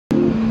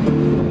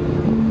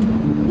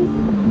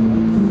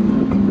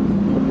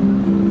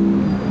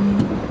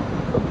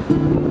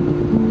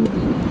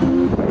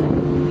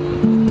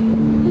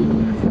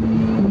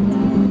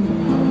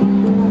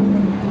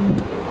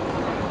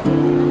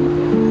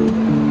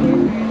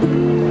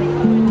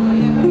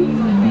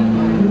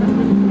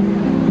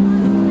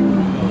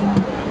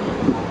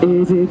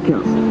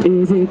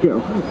girl,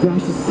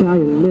 that's just how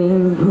you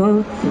live.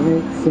 Oh,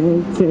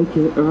 take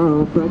it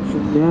all, but you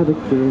never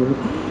give.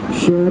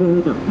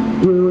 Should've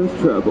known you was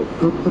trouble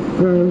from the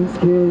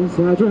first kiss.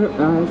 Had your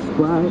eyes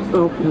wide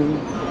open,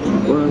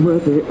 why were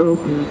they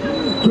open?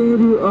 Gave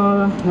you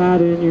all I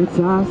had and you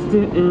tossed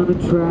it in the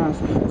trash.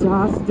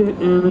 Tossed it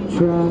in the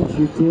trash,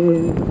 you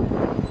did.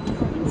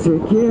 To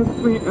give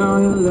me all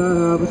your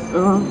love is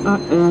all I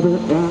ever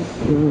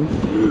asked you.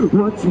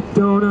 What you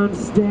don't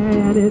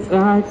understand is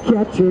I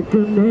catch a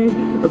grenade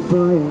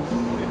for ya.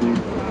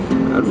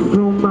 I'd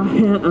throw my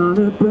hand on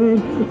a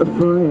blade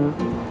for ya.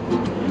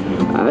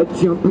 I'd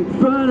jump in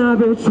front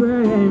of a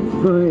train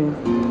for ya.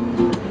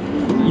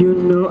 You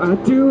know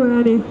I'd do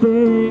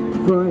anything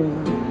for ya.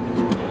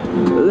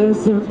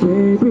 Listen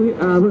baby,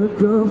 I would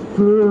go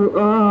through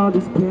all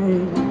this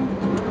pain.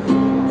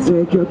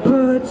 Take a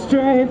bullet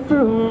straight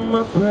through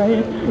my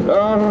brain.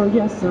 Oh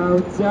yes, I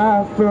would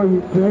die for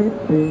you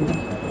baby,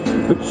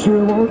 but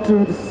you won't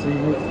do the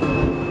same.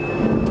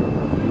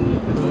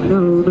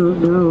 No, no,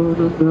 no,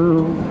 no,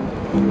 no.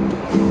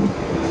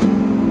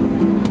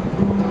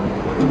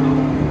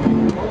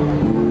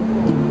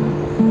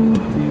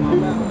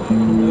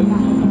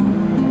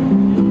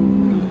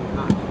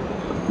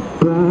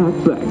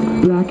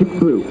 Black and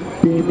blue,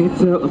 beat me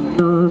till I'm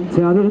numb.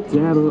 Tell the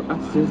devil I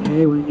says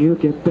hey when you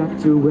get back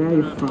to where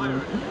you're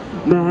from.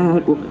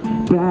 Mad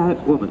woman,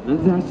 bad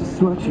woman, that's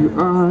just what you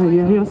are.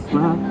 Yeah, you'll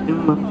smile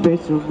in my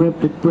face and rip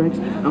the brakes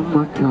on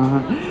my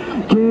car.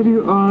 Gave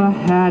you all I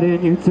had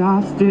and you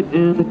tossed it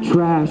in the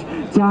trash.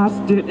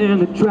 Tossed it in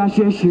the trash,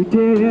 yes you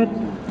did.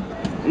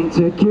 And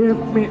to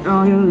give me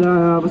all your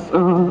love is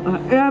all I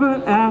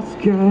ever ask.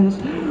 Cause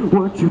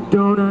what you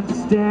don't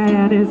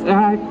understand is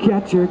I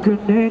catch a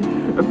grenade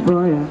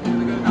for ya.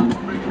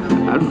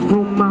 I'd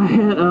throw my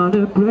hand on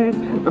a blade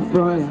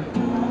for ya.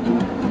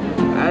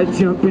 I'd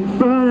jump in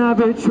front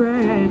of a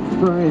train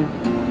for ya.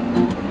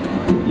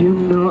 You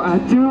know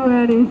I'd do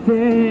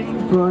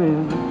anything for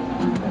ya.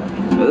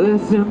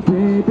 Listen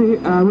baby,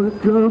 I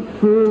would go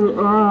through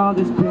all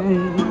this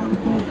pain.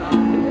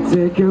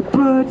 Take a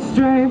bullet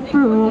straight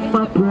through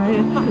my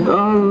brain.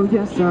 Oh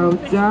yes, I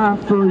would die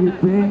for you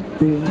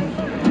baby,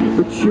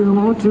 but you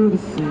won't do the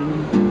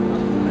same.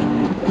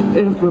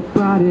 If my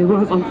body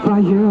was on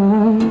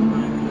fire,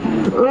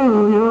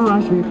 oh you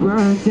watch me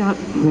burn down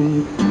in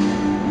flame.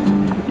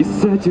 You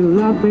said you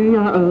love me,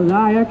 you're a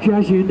liar,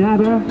 cause you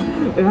never,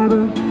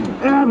 ever,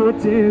 ever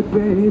did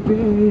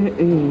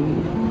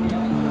baby.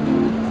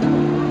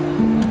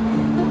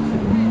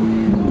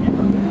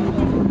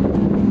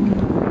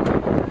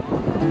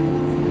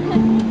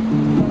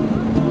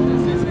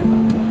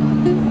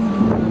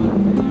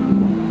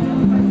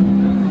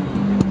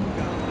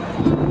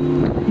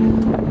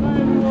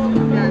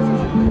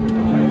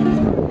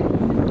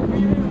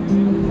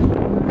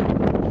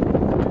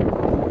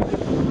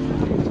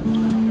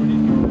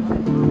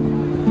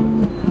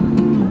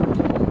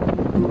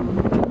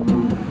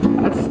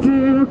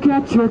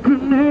 Catch a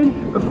grenade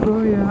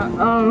for ya,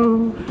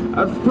 oh.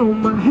 I'd throw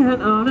my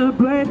hand on a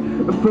blade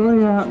for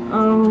ya,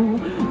 oh.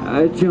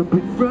 I'd jump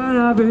in front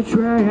of a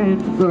train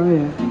for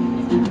ya.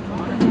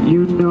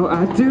 You know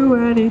I'd do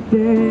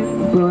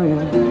anything for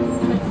ya.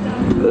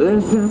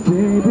 Listen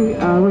baby,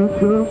 I would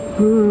go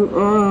through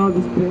all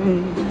this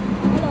pain.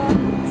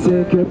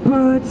 Take a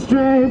bullet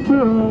straight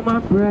through my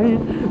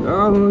brain.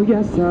 Oh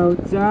yes, I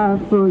would die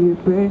for you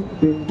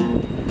baby,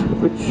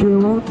 but you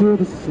won't do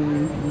the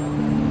same.